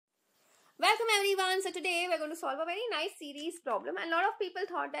everyone, so today we're going to solve a very nice series problem, and a lot of people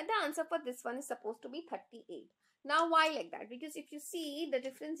thought that the answer for this one is supposed to be 38. Now why like that? Because if you see, the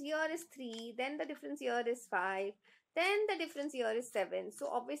difference here is 3, then the difference here is 5, then the difference here is 7. So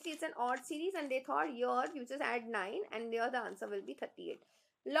obviously it's an odd series, and they thought here you just add 9 and here the answer will be 38.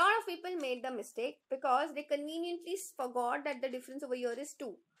 Lot of people made the mistake because they conveniently forgot that the difference over here is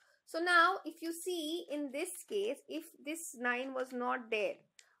 2. So now if you see, in this case, if this 9 was not there,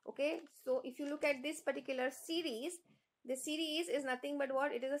 okay, so if you look at this particular series, the series is nothing but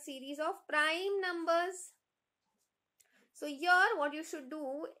what? It is a series of prime numbers. So here what you should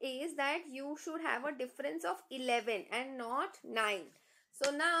do is that you should have a difference of 11 and not 9.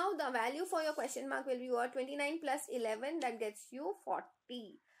 So now the value for your question mark will be what? 29 plus 11, that gets you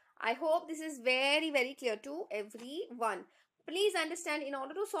 40. I hope this is very clear to everyone. Please understand, in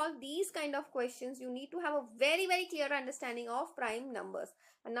order to solve these kind of questions, you need to have a very clear understanding of prime numbers.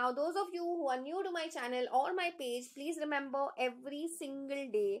 And now those of you who are new to my channel or my page, please remember, every single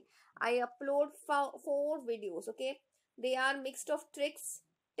day I upload 4 videos, okay? They are mixed of tricks,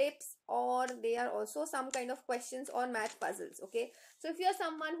 tips, or they are also some kind of questions or math puzzles, okay? So if you're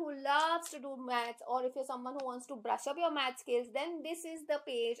someone who loves to do maths, or if you're someone who wants to brush up your math skills, then this is the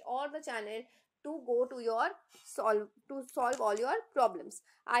page or the channel to go to your solve all your problems.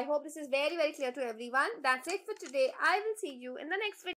 I hope this is very clear to everyone. That's it for today. I will see you in the next video.